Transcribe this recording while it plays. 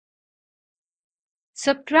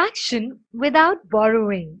Subtraction without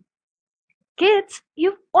borrowing. Kids,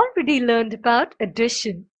 you've already learned about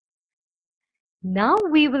addition. Now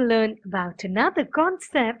we will learn about another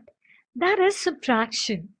concept, that is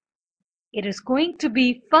subtraction. It is going to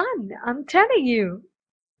be fun, I'm telling you.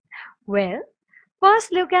 Well,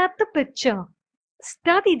 first look at the picture.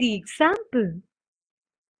 Study the example.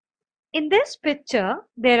 In this picture,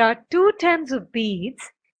 there are two tens of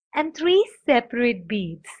beads and three separate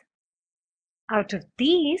beads. Out of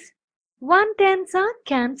these, 1/10s are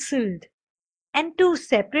cancelled and two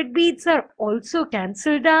separate beads are also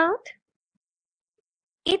cancelled out.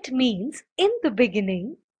 It means in the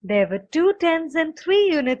beginning, there were 2/10s and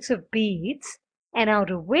 3 units of beads, and out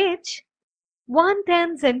of which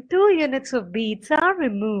 1/10s and 2 units of beads are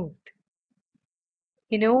removed.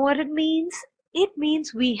 You know what it means? It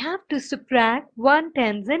means we have to subtract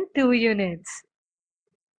 1/10s and 2 units.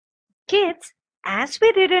 Kids, as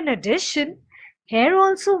we did in addition, here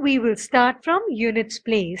also we will start from units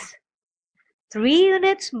place. 3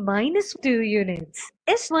 units minus 2 units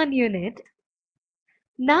is 1 unit.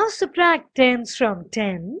 Now subtract tens from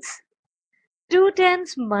tens.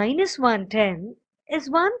 2/10s minus 1/10 is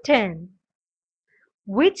 1/10,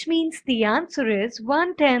 which means the answer is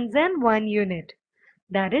 1/10s and 1 unit.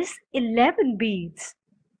 That is 11 beads.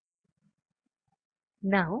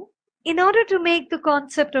 Now, in order to make the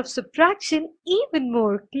concept of subtraction even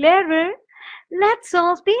more clearer, let's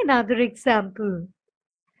solve the another example.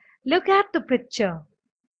 Look at the picture.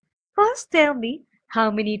 First tell me how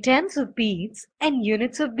many tens of beads and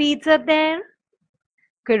units of beads are there?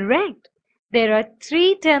 Correct. There are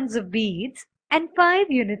 3 tens of beads and 5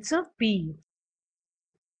 units of beads.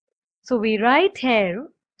 So we write here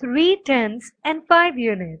 3 tens and 5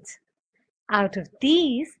 units. Out of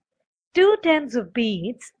these, 2 tens of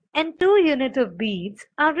beads and 2 units of beads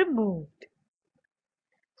are removed.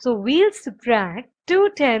 So we'll subtract 2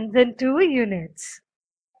 tens and 2 units.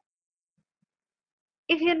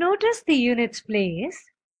 If you notice the units place,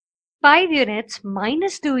 5 units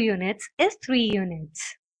minus 2 units is 3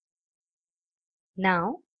 units.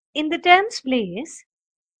 Now, in the tens place,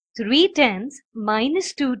 3 tens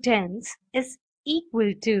minus 2 tens is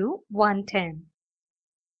equal to 1/10,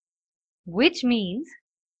 which means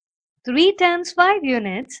 3 tens 5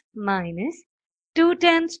 units minus 2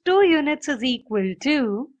 tens 2 units is equal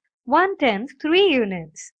to 1/10 3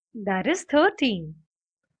 units, that is 13.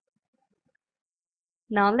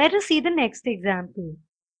 Now let us see the next example.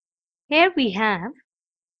 Here we have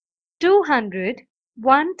 200,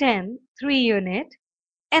 1/10 3 unit,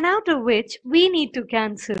 and out of which we need to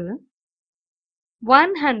cancel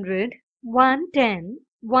 100, 1/10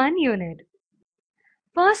 1 unit.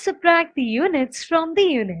 First subtract the units from the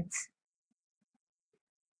units.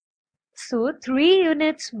 So 3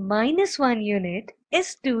 units minus 1 unit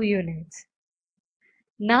is 2 units.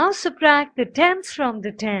 Now subtract the tens from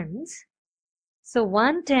the tens. So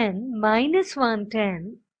 1/10 minus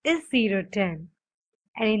 1/10 is 0/10.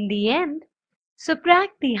 And in the end,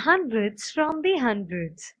 subtract the hundreds from the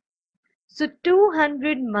hundreds. So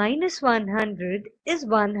 200 minus 100 is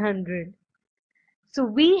 100. So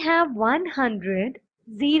we have 100,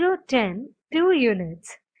 0, 10, 2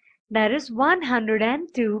 units. That is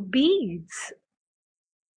 102 beads.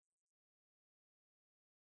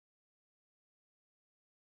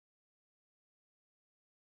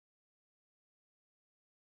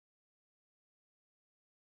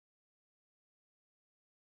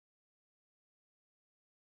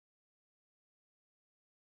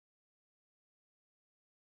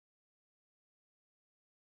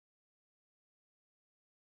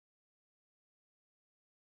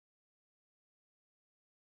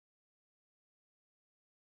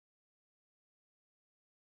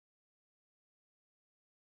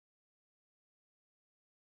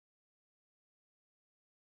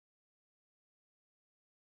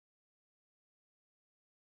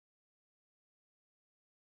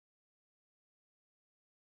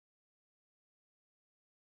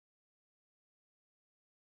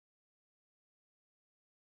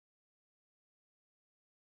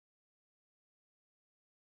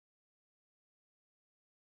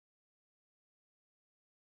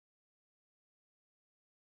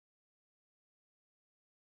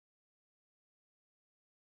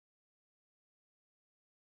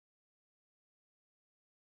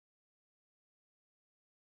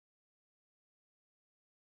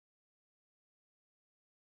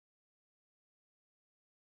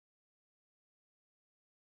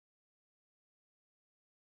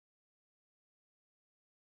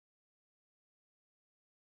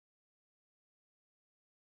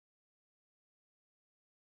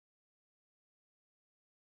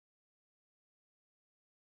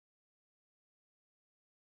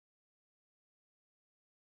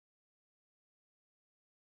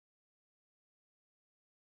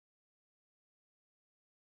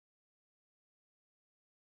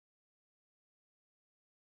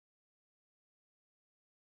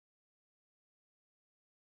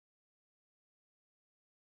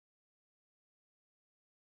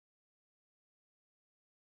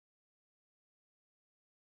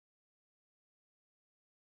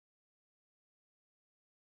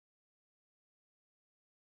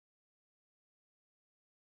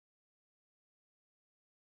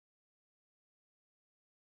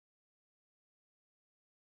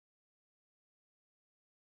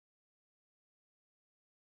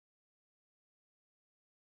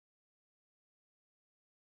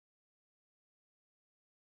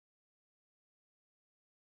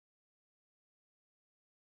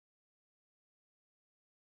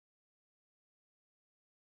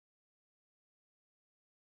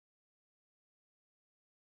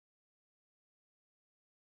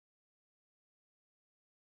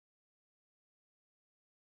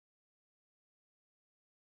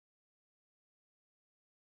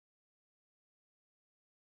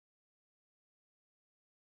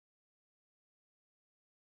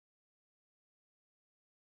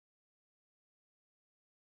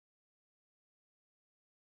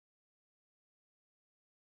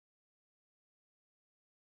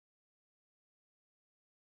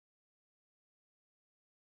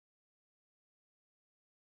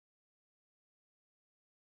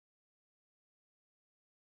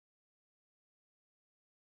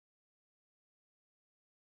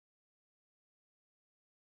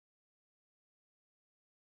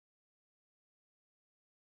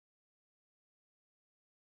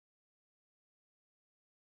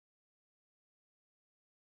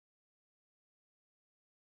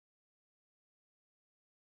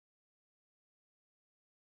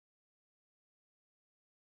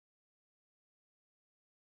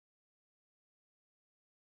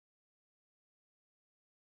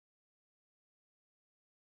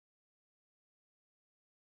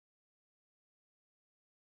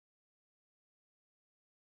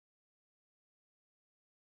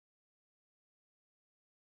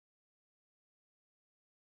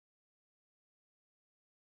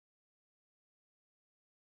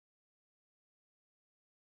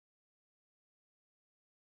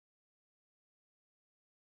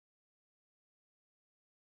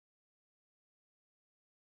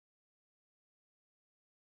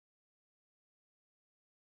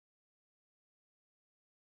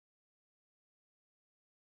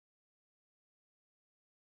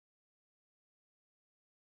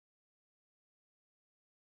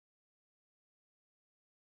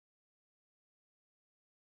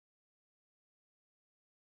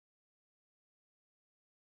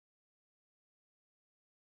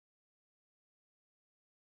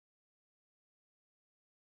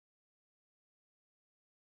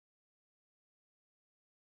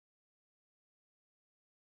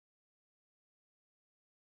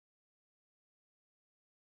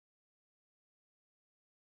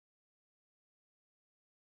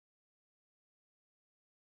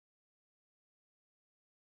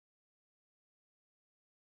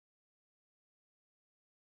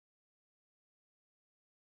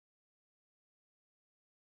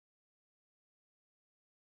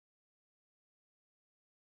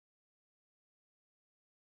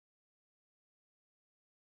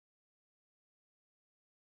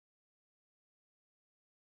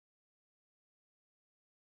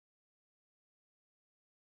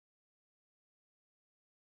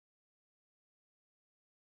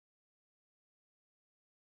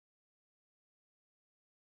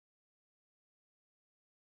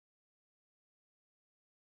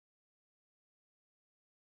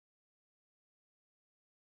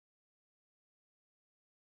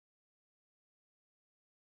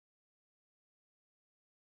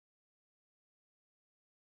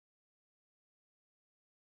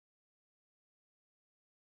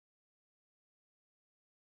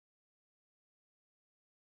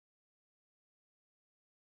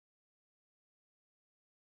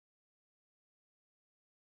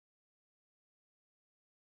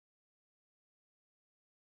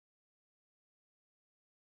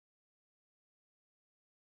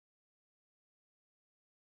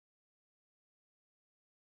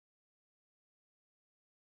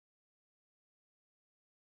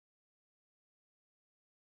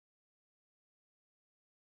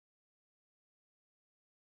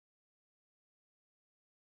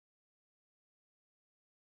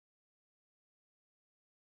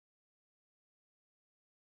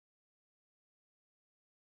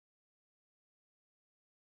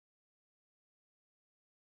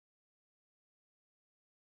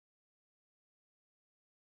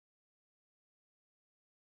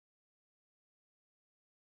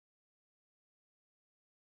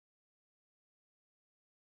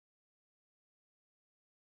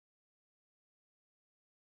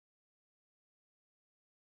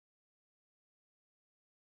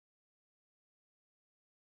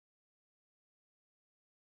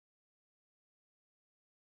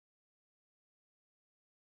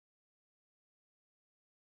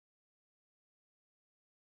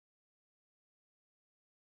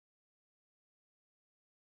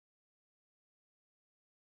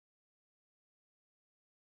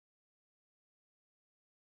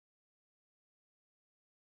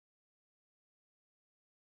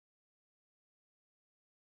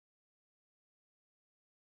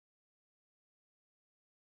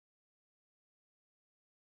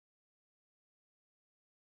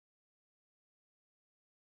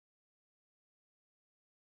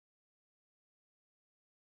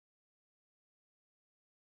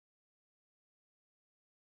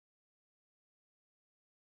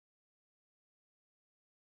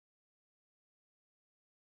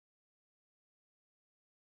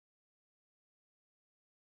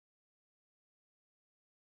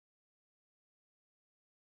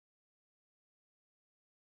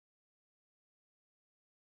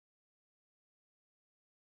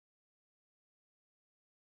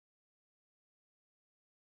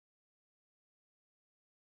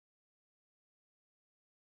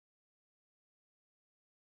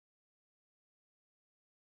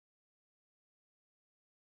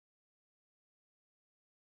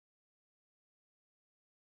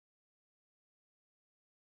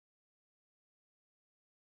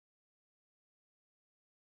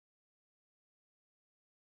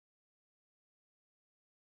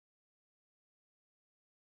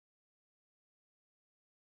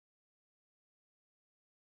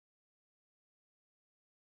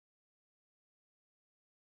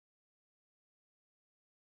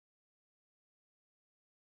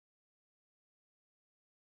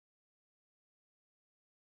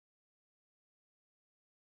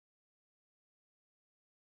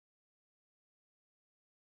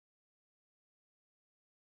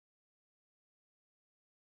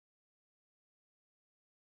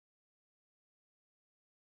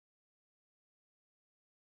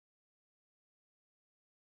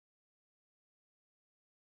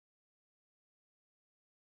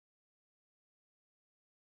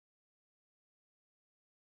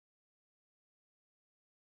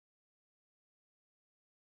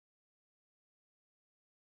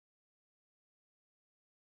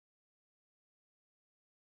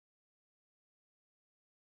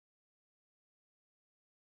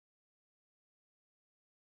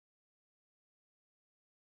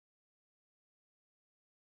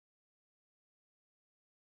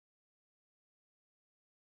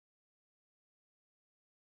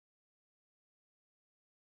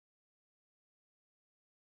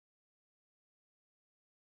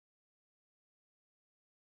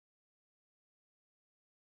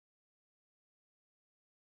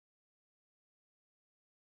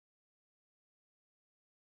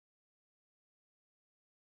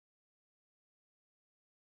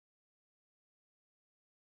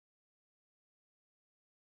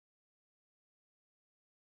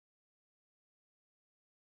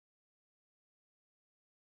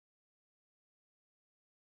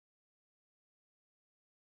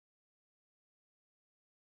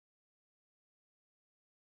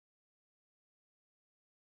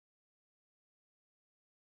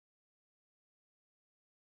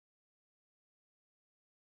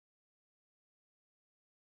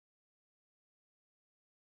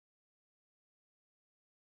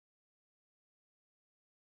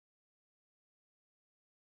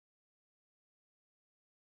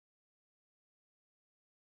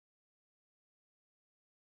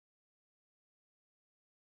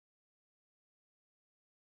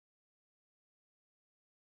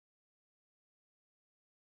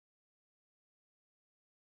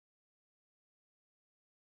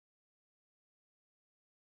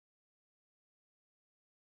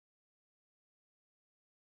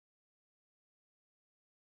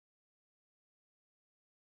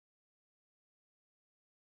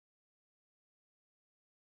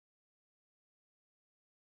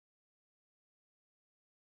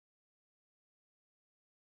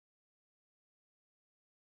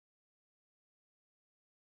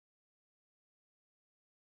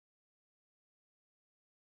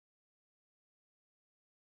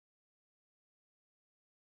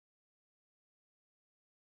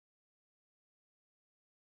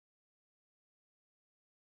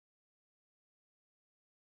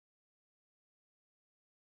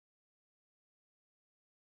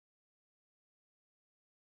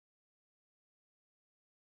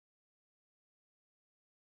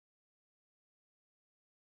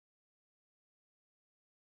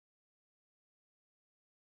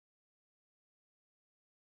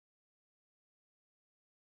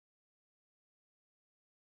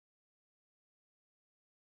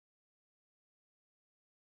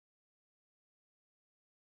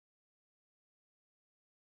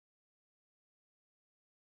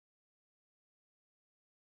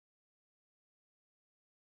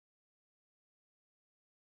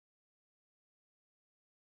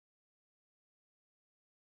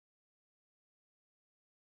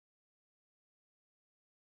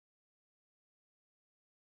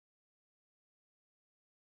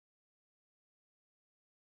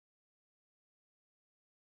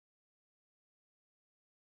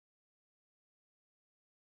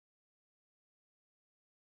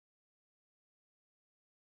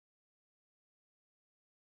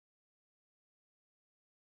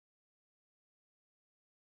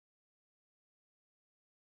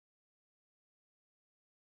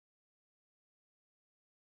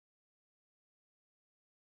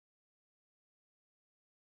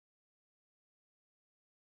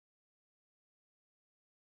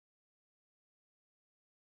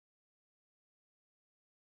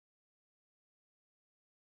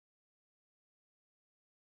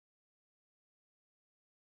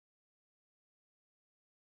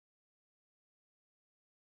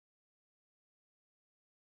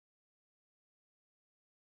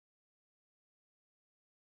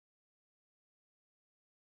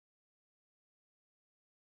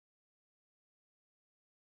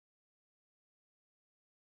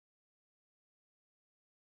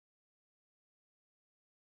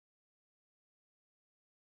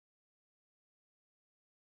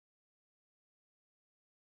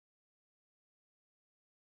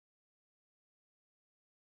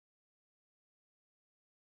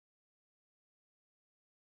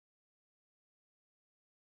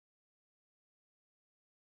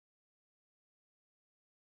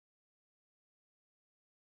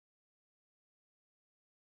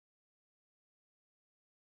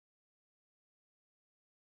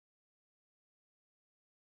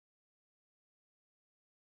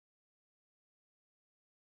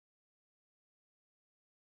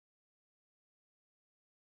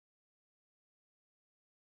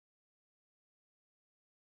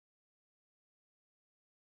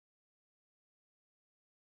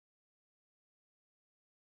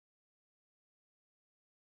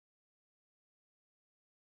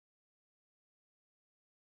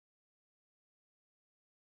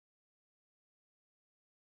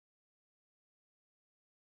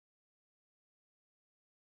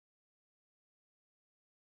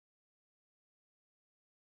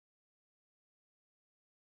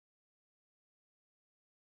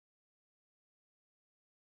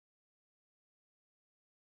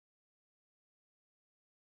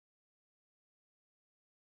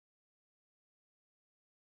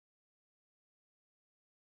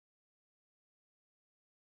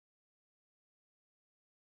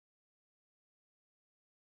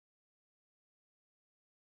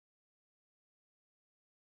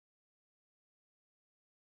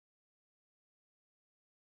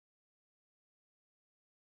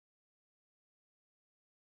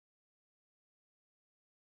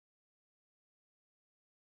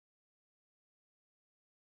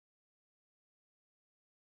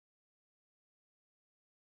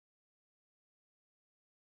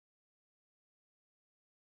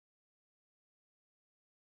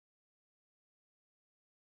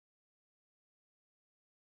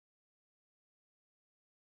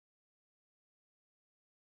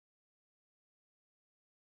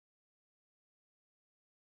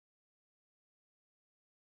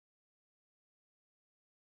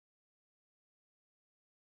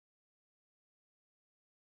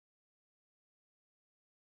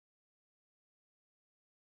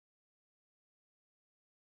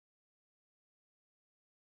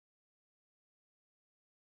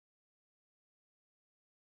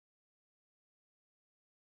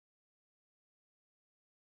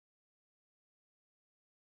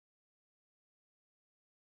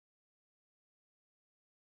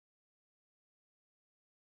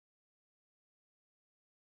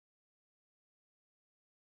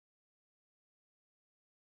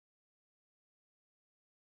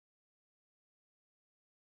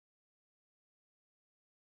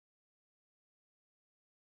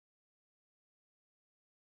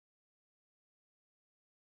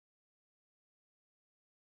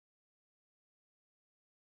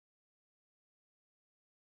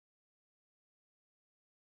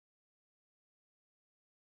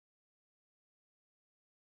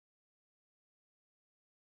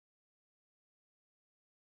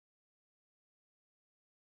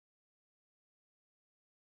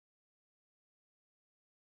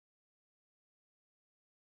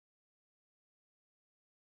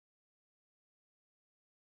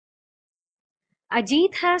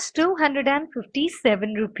 Ajit has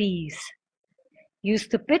 257 rupees. Use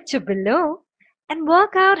the picture below and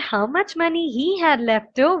work out how much money he had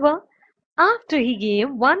left over after he gave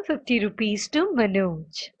 150 rupees to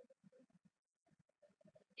Manoj.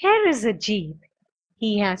 Here is Ajit.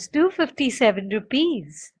 He has 257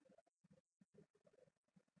 rupees.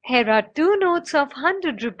 Here are two notes of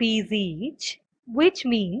 100 rupees each, which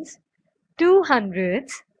means 2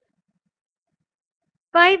 hundreds,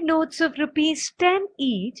 5 notes of rupees 10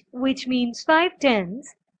 each, which means 5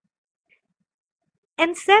 tens,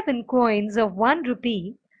 and 7 coins of 1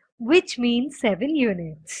 rupee, which means 7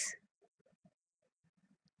 units.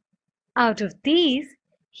 Out of these,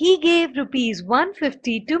 he gave rupees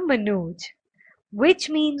 150 to Manoj, which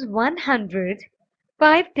means 100,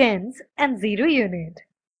 5 tens and 0 unit.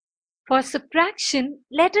 For subtraction,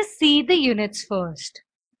 let us see the units first.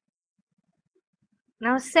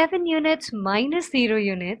 Now 7 units minus 0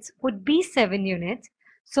 units would be 7 units.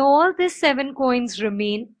 So all these 7 coins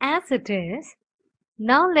remain as it is.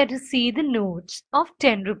 Now let us see the notes of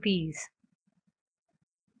 10 rupees.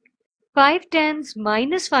 5 tens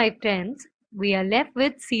minus 5 tens, we are left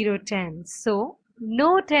with 0 tens. So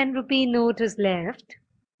no 10 rupee note is left.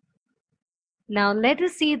 Now let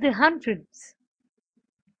us see the hundreds.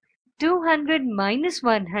 200 minus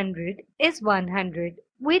 100 is 100,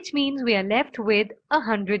 which means we are left with a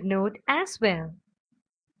 100 note as well.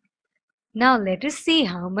 Now let us see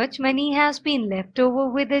how much money has been left over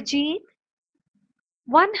with Ajit.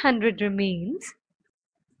 100 remains,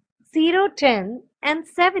 0, 10 and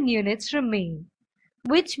 7 units remain,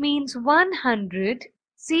 which means 100,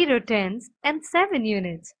 0 tens and 7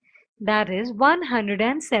 units. That is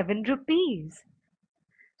 107 rupees.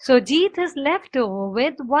 So Jeet is left over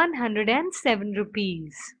with 107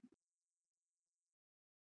 rupees.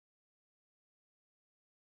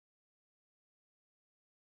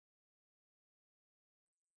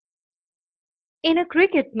 In a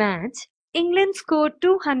cricket match, England scored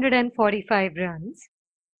 245 runs.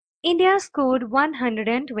 India scored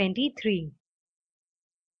 123.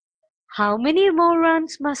 How many more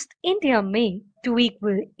runs must India make to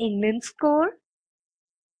equal England's score?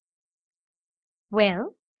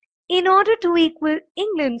 Well, in order to equal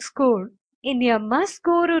England's score, India must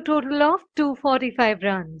score a total of 245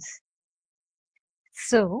 runs.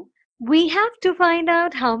 So, we have to find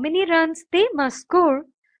out how many runs they must score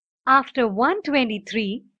after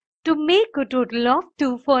 123 to make a total of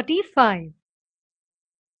 245.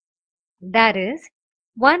 That is,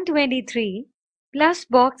 123 plus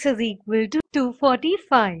box is equal to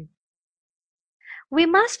 245. We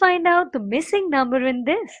must find out the missing number in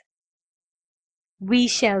this. We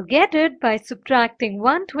shall get it by subtracting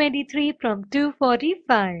 123 from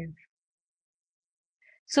 245.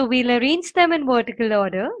 So we'll arrange them in vertical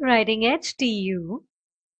order, writing HTU.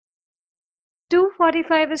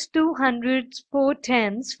 245 is 200, 4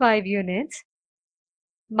 tens, 5 units,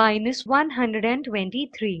 minus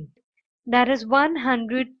 123. That is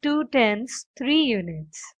 100, 2 tens, 3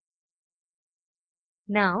 units.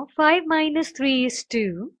 Now 5 minus 3 is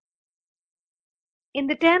 2. In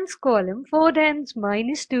the tens column, 4 tens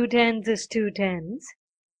minus 2 tens is 2 tens.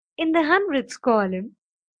 In the hundreds column,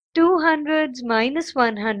 2 hundreds minus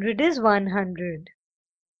 100 is 100,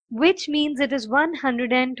 which means it is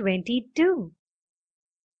 122.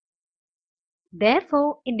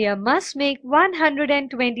 Therefore, India must make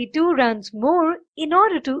 122 runs more in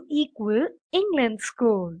order to equal England's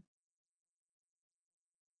score.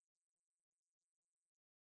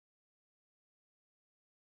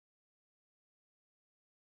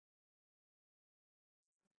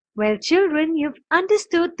 Well, children, you've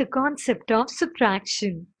understood the concept of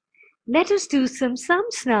subtraction. Let us do some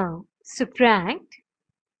sums now. Subtract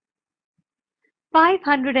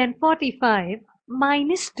 545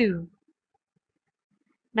 minus 2.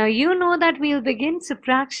 Now you know that we'll begin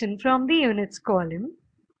subtraction from the units column.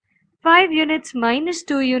 5 units minus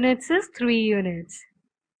 2 units is 3 units.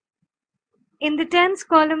 In the tens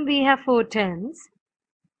column we have 4 tens.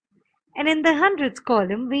 And in the hundreds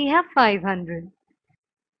column we have 500.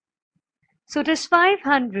 So it is 5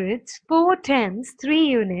 hundreds, 4 tens, 3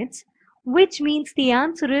 units, which means the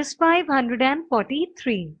answer is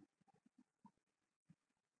 543.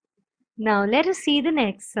 Now let us see the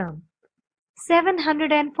next sum.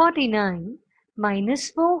 749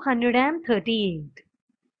 minus 438.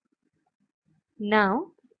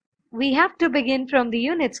 Now we have to begin from the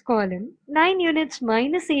units column. 9 units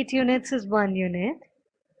minus 8 units is 1 unit.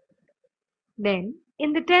 Then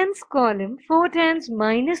in the tens column, 4 tens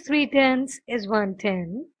minus 3 tens is 1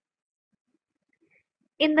 ten.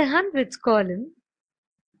 In the hundreds column,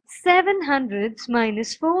 7 hundreds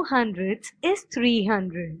minus 4 hundreds is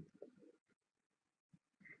 300.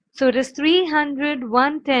 So it is 300,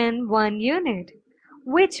 110, 1 unit,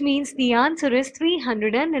 which means the answer is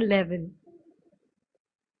 311.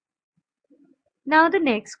 Now the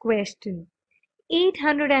next question.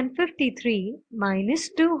 853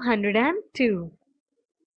 minus 202.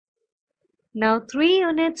 Now 3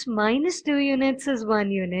 units minus 2 units is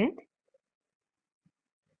 1 unit.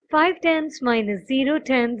 5 tenths minus 0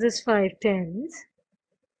 tenths is 5 tenths.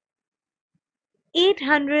 8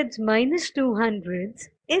 hundreds minus 2 hundreds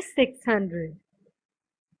is 600.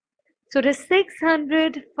 So it is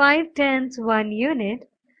 600, 5 tenths, 1 unit,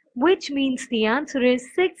 which means the answer is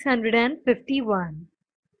 651.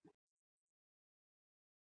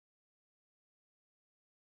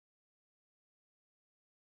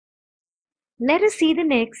 Let us see the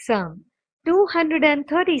next sum.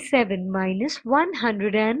 237 minus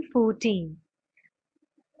 114.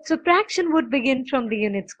 Subtraction would begin from the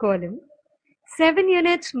units column. 7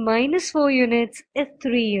 units minus 4 units is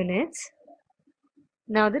 3 units.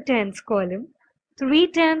 Now the tens column. 3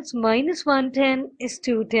 tenths minus 1 tenth is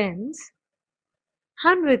 2 tenths.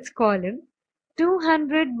 Hundreds column.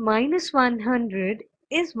 200 minus 100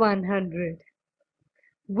 is 100.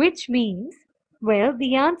 Which means, well,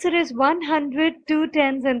 the answer is 100, 2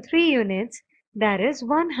 tenths and 3 units. That is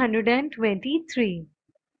 123.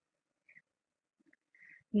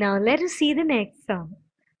 Now let us see the next sum.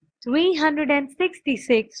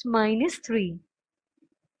 366 minus 3.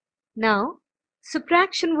 Now,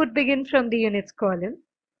 subtraction would begin from the units column.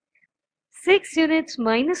 6 units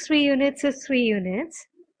minus 3 units is 3 units.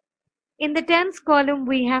 In the tens column,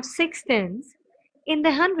 we have 6 tenths. In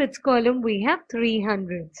the hundreds column, we have 3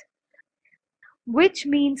 hundreds. Which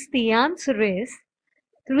means the answer is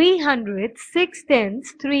 300, 6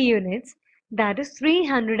 tenths, 3 units. That is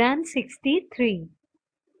 363.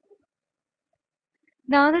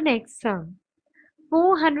 Now the next sum.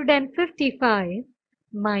 455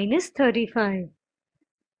 minus 35.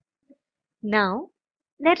 Now,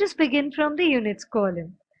 let us begin from the units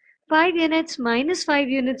column. 5 units minus 5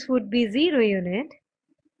 units would be 0 unit.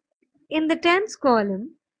 In the tens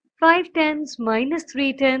column, 5 tenths minus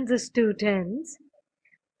 3 tenths is 2 tenths.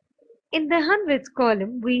 In the hundreds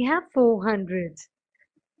column, we have 4 hundreds.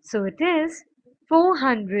 So it is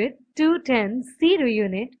 400, 2 tenths, 0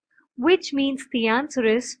 unit, which means the answer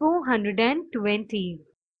is 420.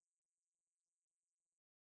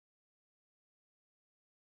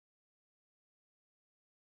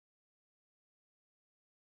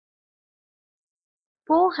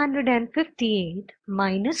 $458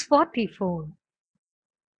 minus 44.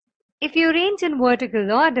 If you arrange in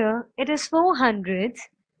vertical order, it is 4 hundreds,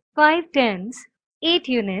 5 tenths, 8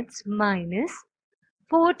 units minus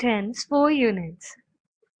 4 tenths, 4 units.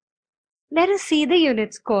 Let us see the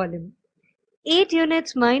units column. 8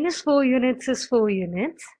 units minus 4 units is 4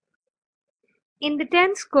 units. In the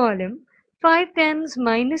tens column, 5 tenths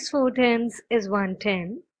minus 4 tenths is 1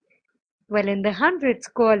 tenth. Well, in the hundreds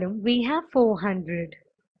column, we have 400.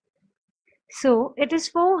 So, it is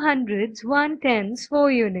 4 hundreds, 1 tenths,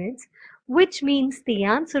 4 units, which means the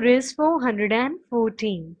answer is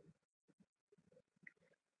 414.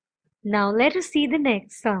 Now, let us see the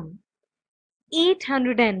next sum.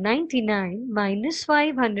 899 minus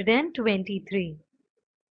 523.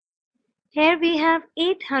 Here we have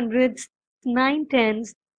 8 hundreds, 9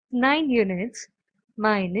 tenths, 9 units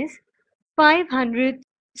minus 5 hundreds,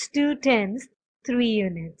 2 tenths, 3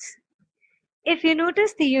 units. If you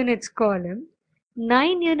notice the units column,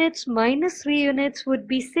 9 units minus 3 units would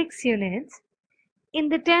be 6 units. In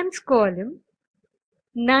the tens column,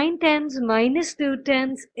 9 tenths minus 2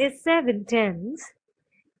 tenths is 7 tenths.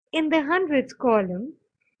 In the hundreds column,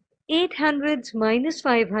 8 hundreds minus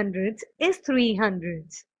 5 hundreds is 3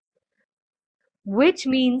 hundreds. Which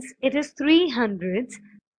means it is 3 hundreds,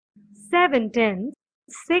 7 tenths,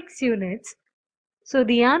 6 units. So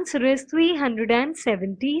the answer is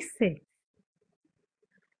 376.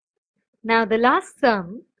 Now the last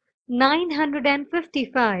sum,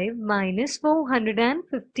 955 minus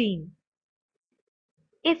 415.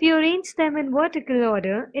 If you arrange them in vertical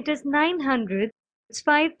order, it is 9 hundredths,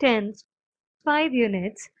 5 tenths, 5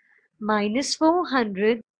 units minus 4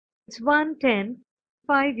 hundredths, 1 tenth,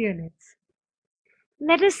 5 units.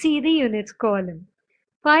 Let us see the units column.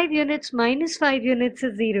 5 units minus 5 units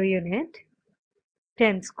is 0 unit.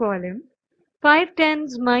 Tenths column. 5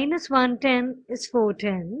 tenths minus 1 tenth is 4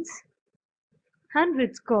 tenths.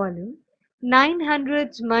 Hundreds column. 9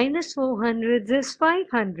 hundredths minus 4 hundredths is 5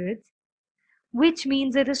 hundredths, which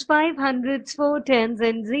means it is 5 hundredths, 4 tenths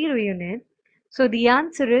and 0 unit. So the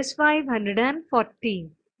answer is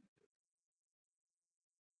 540.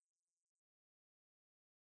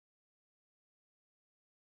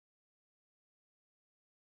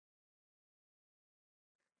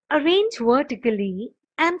 Arrange vertically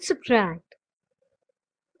and subtract.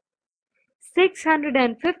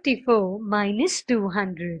 654 minus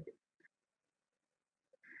 200.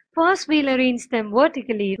 First we'll arrange them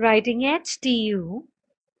vertically, writing HTU.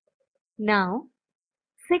 Now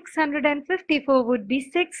 654 would be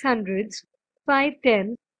 6 hundreds, 5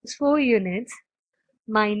 tenths, 4 units,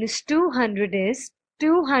 minus 200 is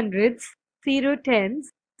 2 hundredths, 0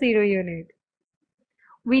 tenths, 0 unit.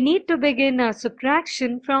 We need to begin our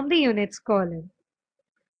subtraction from the units column.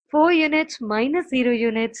 4 units minus 0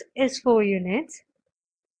 units is 4 units.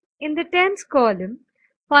 In the tens column,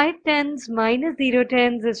 5 tenths minus 0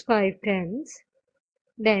 tenths is 5 tenths.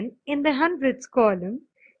 Then in the hundredths column,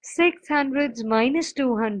 6 hundredths minus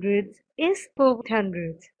 2 hundredths is 4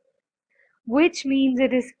 hundredths, which means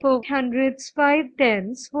it is 4 hundredths, 5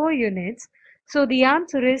 tenths, 4 units. So the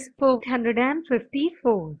answer is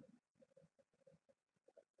 454.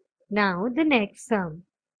 Now the next sum.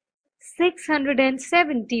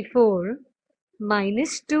 674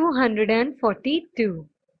 minus 242.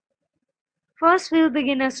 First we'll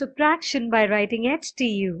begin our subtraction by writing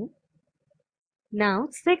HTU. Now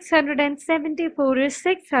 674 is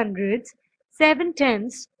 6 hundredths, 7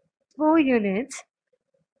 tenths, 4 units,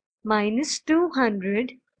 minus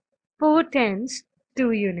 200, 4 tenths,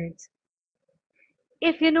 2 units.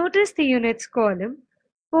 If you notice the units column,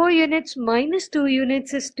 4 units minus 2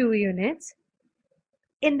 units is 2 units.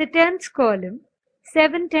 In the tenths column,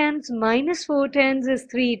 7 tenths minus 4 tenths is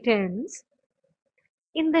 3 tenths.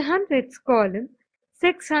 In the hundredths column,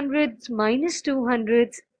 6 hundredths minus 2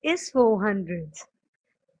 hundredths is 4 hundredths.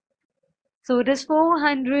 So it is 4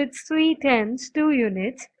 hundredths, 3 tenths, 2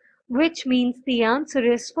 units, which means the answer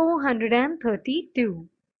is 432.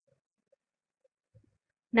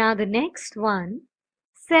 Now the next one,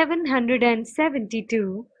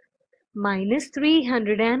 772 minus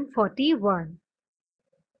 341.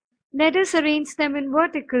 Let us arrange them in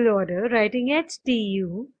vertical order, writing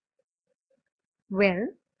HTU.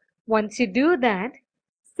 Well, once you do that,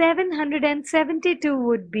 772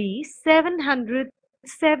 would be 700,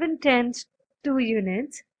 7 tenths, 2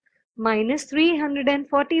 units, minus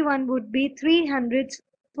 341 would be 300,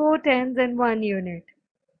 4 tenths and 1 unit.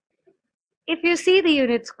 If you see the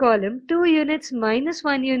units column, 2 units minus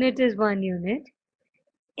 1 unit is 1 unit.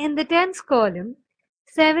 In the tenths column,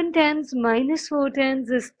 7 tenths minus 4 tenths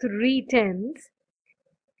is 3 tenths.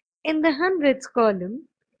 In the hundredths column,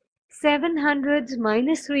 7 hundredths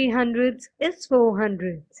minus 3 hundredths is 4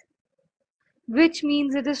 hundredths, which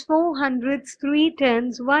means it is 4 hundredths, 3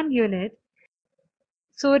 tenths, 1 unit.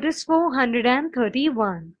 So it is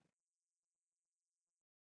 431.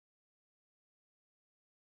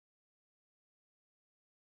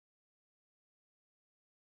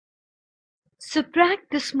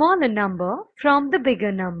 Subtract the smaller number from the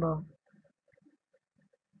bigger number.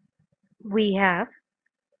 We have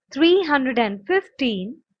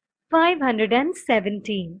 315,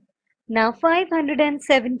 517. Now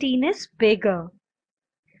 517 is bigger.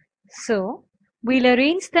 So we'll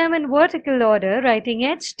arrange them in vertical order, writing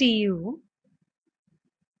HTU.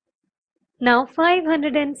 Now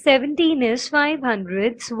 517 is 5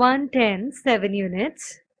 hundredths, 1 tenth, 7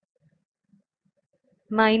 units.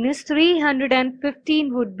 Minus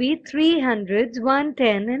 315 would be 3 hundredths, 1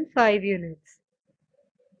 tenth and 5 units.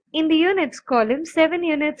 In the units column, 7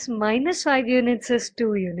 units minus 5 units is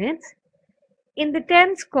 2 units. In the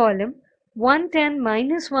tenths column, 1 tenth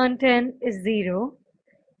minus 1 tenth is 0.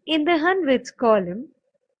 In the hundredths column,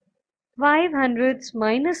 5 hundredths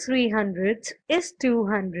minus 3 hundredths is 2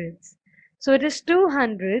 hundredths. So it is 2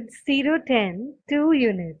 hundredths, 0 tenth, 2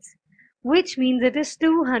 units, which means it is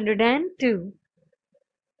 202.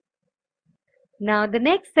 Now the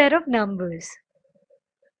next set of numbers.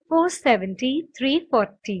 470,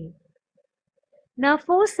 340. Now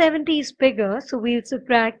 470 is bigger, so we'll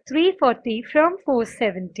subtract 340 from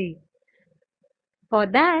 470. For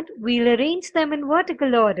that, we'll arrange them in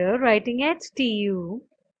vertical order, writing HTU.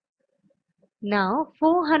 Now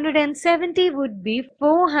 470 would be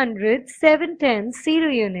 400, 7 tenths, 0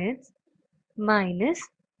 units, minus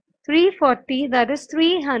 340, that is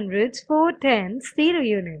 3 hundredths, 4 tenths, 0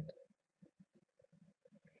 unit.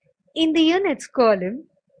 In the units column,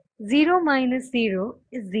 0 minus 0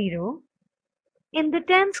 is 0. In the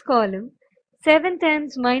tenths column, 7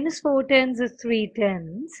 tenths minus 4 tenths is 3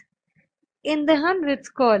 tenths. In the hundredths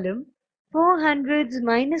column, 4 hundredths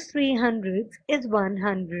minus 3 hundredths is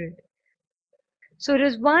 100. So it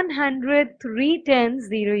is 100, 3 tenths,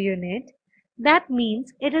 0 unit. That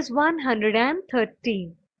means it is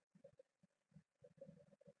 130.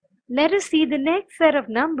 Let us see the next set of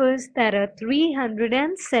numbers, that are 300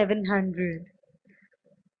 and 700.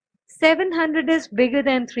 700 is bigger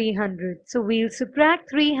than 300, so we'll subtract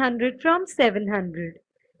 300 from 700.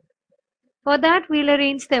 For that, we'll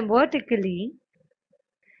arrange them vertically.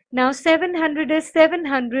 Now 700 is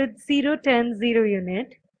 700, 0, 10, 0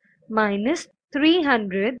 unit, minus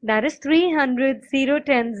 300, that is 300, 0,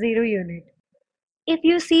 10, 0 unit. If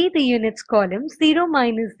you see the units column, 0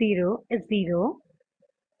 minus 0 is 0.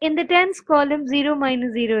 In the tens column, 0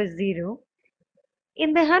 minus 0 is 0.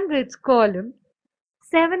 In the hundreds column,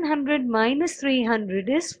 700 minus 300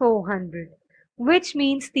 is 400, which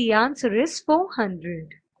means the answer is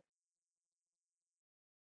 400.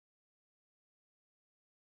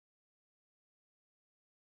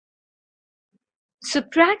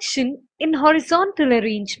 Subtraction in horizontal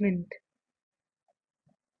arrangement.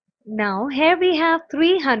 Now here we have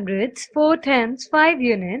 3 hundreds, 4 tenths, 5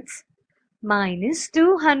 units minus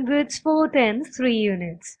 2 hundreds, 4 tenths, 3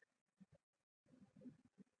 units.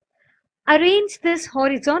 Arrange this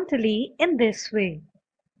horizontally in this way.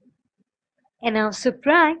 And now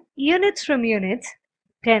subtract units from units,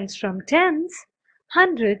 tenths from tenths,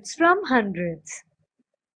 hundreds from hundreds.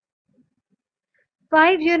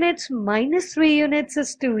 5 units minus 3 units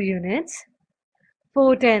is 2 units.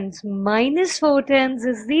 4 tenths minus 4 tenths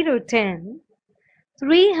is 0 10.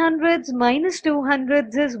 3 hundreds minus 2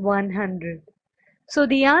 hundreds is 100. So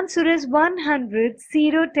the answer is 100,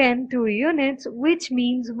 0, 10, 2 units, which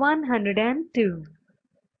means 102.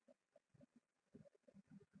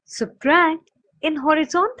 Subtract in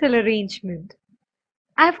horizontal arrangement.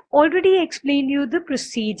 I've already explained you the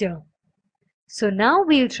procedure. So now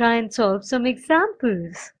we'll try and solve some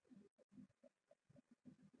examples.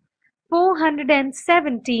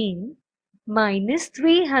 417 minus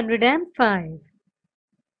 305.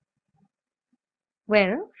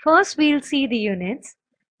 Well, first we'll see the units.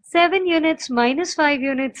 7 units minus 5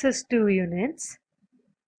 units is 2 units.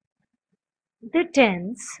 The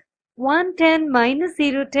tenths. 110 minus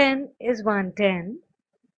 010 is 110.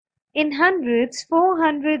 In hundreds, 4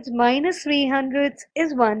 hundreds minus 3 hundreds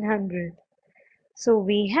is 100. So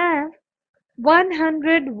we have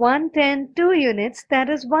 100, 110, 2 units, that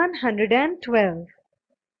is 112.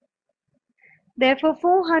 Therefore,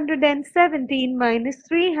 417 minus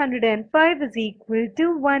 305 is equal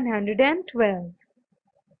to 112.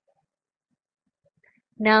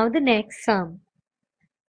 Now the next sum.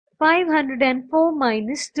 504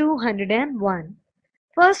 minus 201.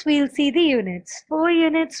 First we'll see the units. 4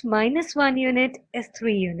 units minus 1 unit is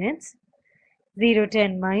 3 units.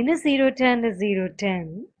 010 minus 010 is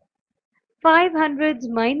 010. 5 hundreds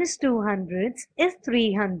minus 2 hundreds is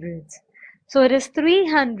 3 hundreds. So it is 3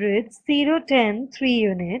 hundreds, 010, 3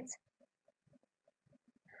 units,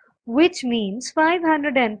 which means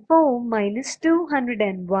 504 minus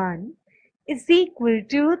 201 is equal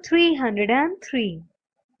to 303.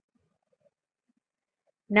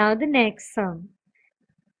 Now the next sum.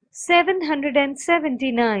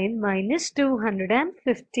 779 minus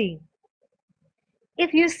 250.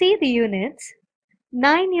 If you see the units,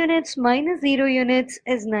 9 units minus 0 units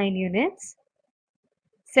is 9 units.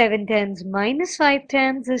 7 tenths minus 5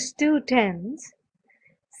 tenths is 2 tenths.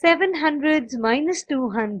 7 hundreds minus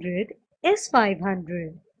 200 is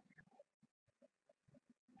 500.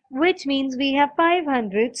 Which means we have 5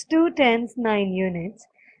 hundreds, 2 tenths, 9 units.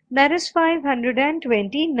 That is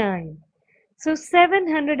 529. So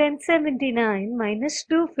 779 minus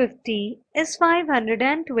 250 is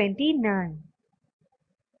 529.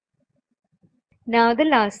 Now the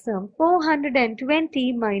last sum,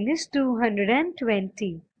 420 minus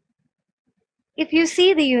 220. If you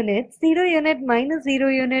see the units, 0 unit minus 0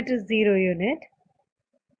 unit is 0 unit.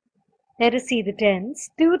 Let us see the tenths.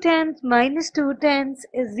 2 tenths minus 2 tenths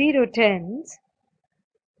is 0 tenths.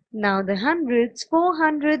 Now the hundreds, 4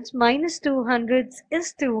 hundreds minus 2 hundreds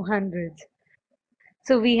is 2 hundreds.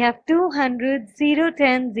 So we have 200, 0,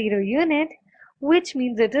 10, 0 unit, which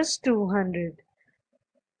means it is 200.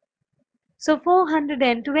 So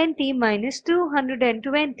 420 minus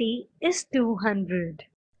 220 is 200.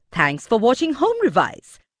 Thanks for watching Home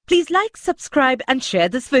Revise. Please like, subscribe and share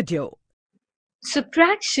this video.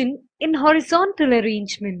 Subtraction in horizontal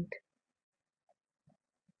arrangement.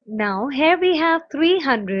 Now here we have 3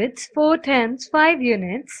 hundreds, 4 tenths, 5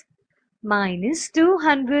 units minus 2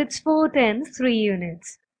 hundreds, 4 tenths, 3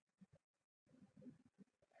 units.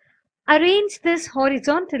 Arrange this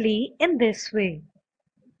horizontally in this way.